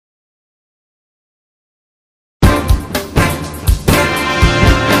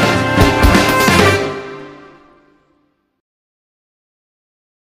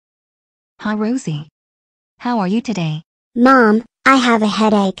Hi Rosie. How are you today? Mom, I have a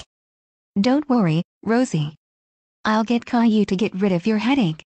headache. Don't worry, Rosie. I'll get Caillou to get rid of your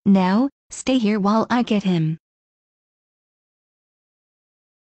headache. Now, stay here while I get him.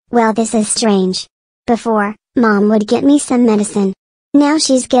 Well, this is strange. Before, Mom would get me some medicine. Now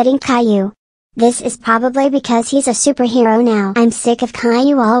she's getting Caillou. This is probably because he's a superhero now. I'm sick of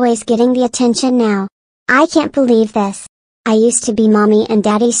Caillou always getting the attention now. I can't believe this. I used to be Mommy and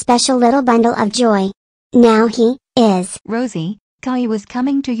Daddy's special little bundle of joy. Now he is. Rosie, Caillou is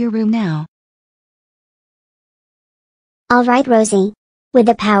coming to your room now. Alright Rosie. With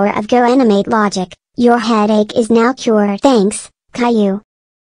the power of Go Animate logic, your headache is now cured. Thanks, Caillou.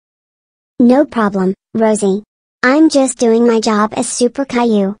 No problem, Rosie. I'm just doing my job as Super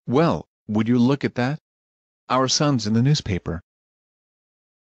Caillou. Well, would you look at that? Our son's in the newspaper.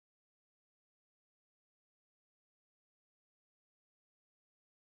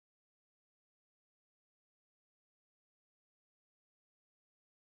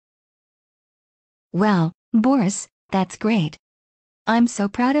 Well, Boris, that's great. I'm so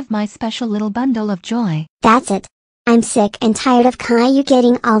proud of my special little bundle of joy. That's it. I'm sick and tired of Caillou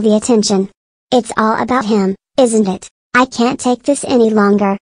getting all the attention. It's all about him, isn't it? I can't take this any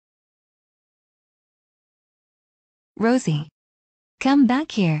longer. Rosie. Come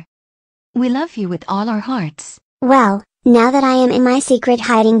back here. We love you with all our hearts. Well, now that I am in my secret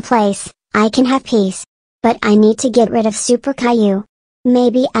hiding place, I can have peace. But I need to get rid of Super Caillou.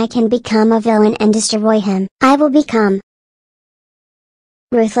 Maybe I can become a villain and destroy him. I will become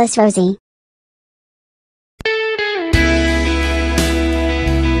Ruthless Rosie.